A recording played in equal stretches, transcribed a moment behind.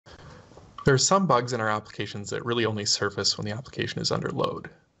There are some bugs in our applications that really only surface when the application is under load.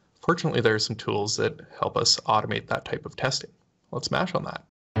 Fortunately, there are some tools that help us automate that type of testing. Let's mash on that.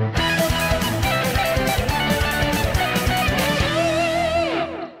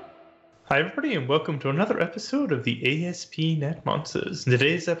 Hi everybody and welcome to another episode of the Asp.Net Monsters. In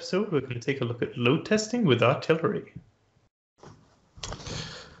today's episode we're going to take a look at load testing with artillery.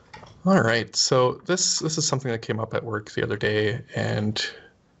 Alright, so this is something that came up at work the other day, and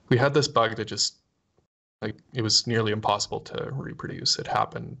we had this bug that just, it was nearly impossible to reproduce. It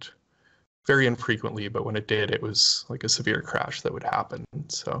happened very infrequently, but when it did, it was like a severe crash that would happen.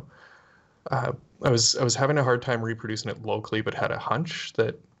 So I was having a hard time reproducing it locally, but had a hunch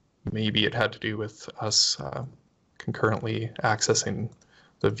that maybe it had to do with us concurrently accessing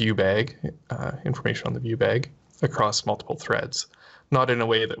the view bag, information on the view bag across multiple threads. Not in a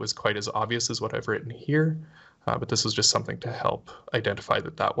way that was quite as obvious as what I've written here, but this was just something to help identify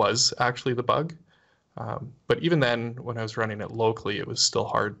that that was actually the bug. But even then, when I was running it locally, it was still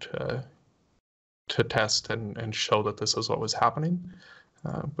hard to test and show that this was what was happening.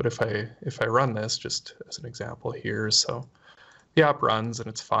 But if I run this, just as an example here, so the app runs and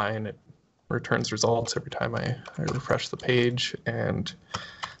it's fine. It returns results every time I refresh the page. And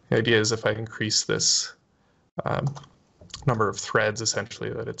the idea is if I increase this number of threads, essentially,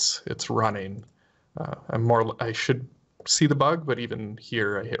 that it's running, I should see the bug, but even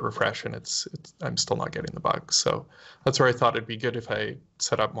here I hit refresh and I'm still not getting the bug. So that's where I thought it'd be good if I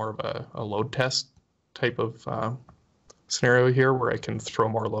set up more of a load test type of scenario here, where I can throw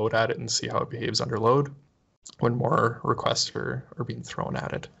more load at it and see how it behaves under load when more requests are being thrown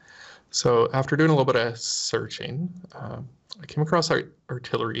at it. So after doing a little bit of searching, I came across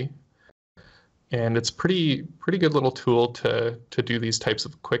artillery, and it's pretty good little tool to do these types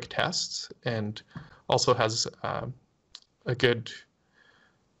of quick tests, and also has a good,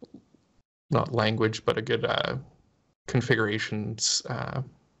 not language, but a good configurations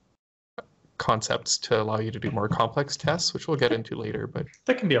concepts to allow you to do more complex tests, which we'll get into later. But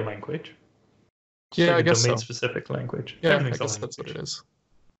that can be a language. Yeah, like I guess domain-specific language. Yeah, I guess that's what it is.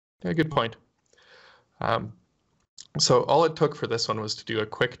 Yeah, good point. So all it took for this one was to do a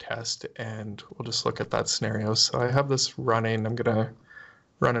quick test, and we'll just look at that scenario. So I have this running. I'm going to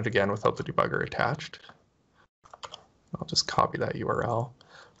run it again without the debugger attached. I'll just copy that URL.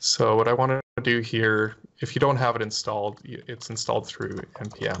 So what I want to do here, if you don't have it installed, it's installed through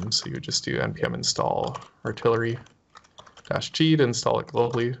npm. So you just do npm install artillery -g to install it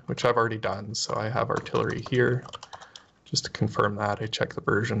globally, which I've already done. So I have artillery here. Just to confirm that, I check the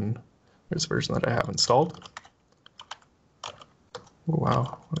version. There's a version that I have installed. Oh,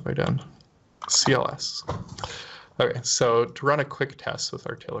 wow, what have I done? CLS. Okay, so to run a quick test with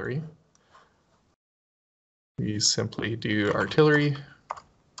artillery, we simply do artillery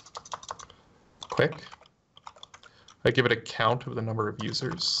quick. I give it a count of the number of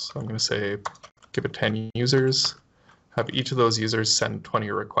users. So I'm going to say give it 10 users. Have each of those users send 20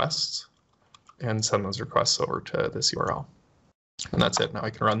 requests and send those requests over to this URL. And that's it. Now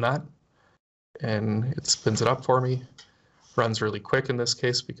I can run that, and it spins it up for me. Runs really quick in this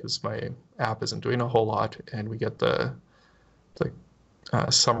case because my app isn't doing a whole lot, and we get the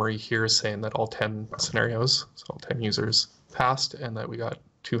summary here saying that all 10 scenarios, so all 10 users passed, and that we got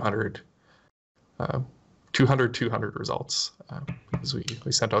 200 results because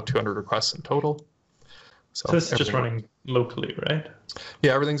we sent out 200 requests in total. So it's just running locally, right?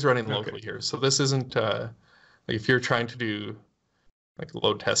 Yeah, everything's running locally here. So this isn't like if you're trying to do like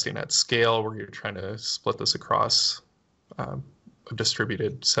load testing at scale, where you're trying to split this across a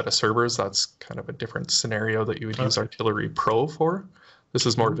distributed set of servers, that's kind of a different scenario that you would use Artillery Pro for. This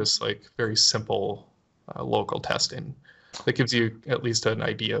is more just like very simple local testing that gives you at least an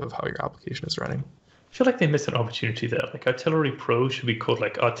idea of how your application is running. I feel like they missed an opportunity there. Like Artillery Pro should be called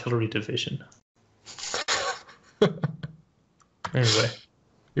like Artillery Division. Anyway,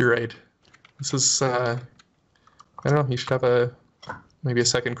 you're right. This is I don't know, you should have maybe a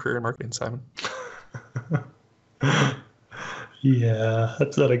second career in marketing, Simon. Yeah,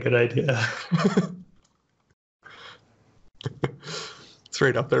 that's not a good idea. It's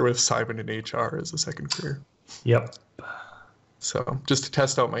right up there with Simon in HR as a second career. Yep. So just to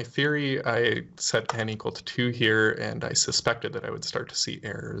test out my theory, I set n equal to 2 here, and I suspected that I would start to see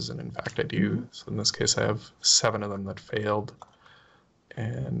errors, and in fact I do. So in this case I have 7 of them that failed,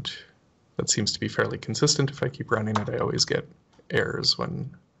 and that seems to be fairly consistent. If I keep running it, I always get errors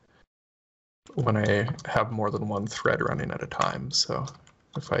when I have more than one thread running at a time. So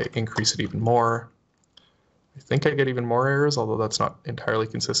if I increase it even more, I think I get even more errors, although that's not entirely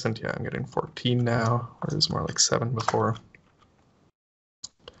consistent. Yeah, I'm getting 14 now, or it was more like 7 before.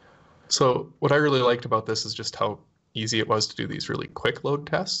 So what I really liked about this is just how easy it was to do these really quick load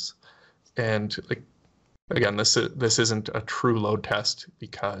tests. And like, again, this isn't a true load test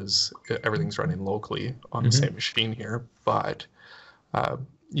because everything's running locally on the same machine here, but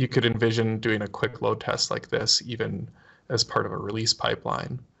you could envision doing a quick load test like this even as part of a release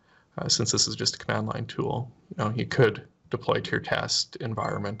pipeline. Since this is just a command line tool, you could deploy to your test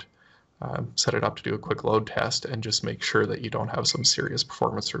environment, set it up to do a quick load test, and just make sure that you don't have some serious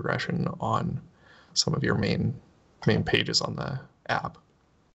performance regression on some of your main pages on the app.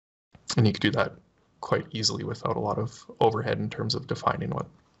 And you could do that quite easily without a lot of overhead in terms of defining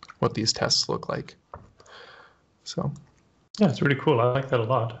what these tests look like. So yeah, it's really cool. I like that a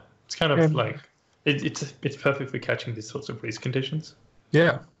lot. It's kind of like it's perfect for catching these sorts of race conditions.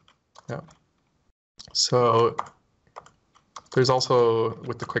 Yeah. So there's also,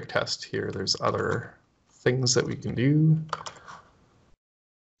 with the quick test here, there's other things that we can do.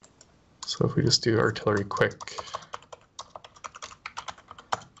 So if we just do artillery quick,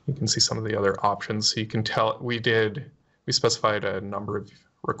 you can see some of the other options. So you can tell we specified a number of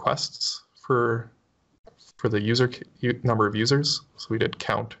requests for the number of users. So we did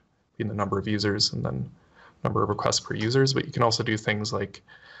count being the number of users and then number of requests per users, but you can also do things like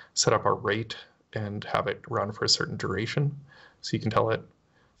set up a rate and have it run for a certain duration. So you can tell it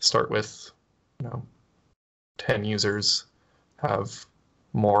start with 10 users, have 5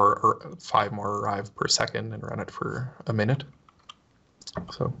 more arrive per second, and run it for a minute.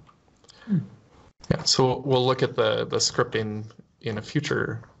 So yeah, so we'll look at the scripting in a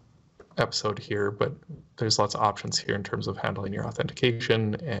future episode here, but there's lots of options here in terms of handling your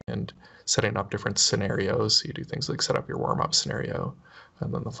authentication and setting up different scenarios. So you do things like set up your warm-up scenario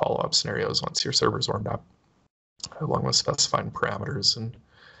and then the follow-up scenarios once your server's warmed up, along with specifying parameters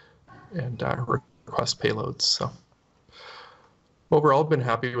and request payloads. So overall, I've been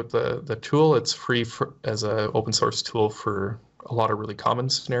happy with the tool. It's free as an open source tool for a lot of really common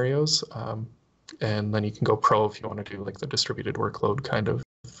scenarios. And then you can go pro if you want to do like the distributed workload kind of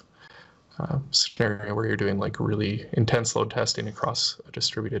scenario where you're doing like really intense load testing across a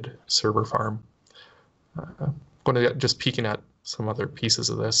distributed server farm. Just peeking at some other pieces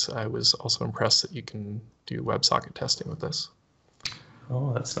of this, I was also impressed that you can do WebSocket testing with this.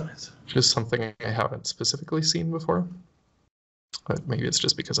 Oh, that's nice. Just something I haven't specifically seen before, but maybe it's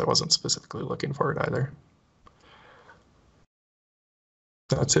just because I wasn't specifically looking for it either.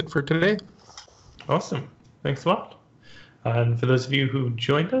 That's it for today. Awesome. Thanks a lot. And for those of you who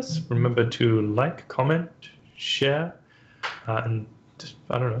joined us, remember to like, comment, share, and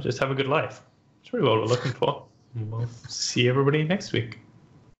just have a good life. It's really what we're looking for. We'll see everybody next week.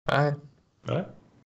 Bye. Bye.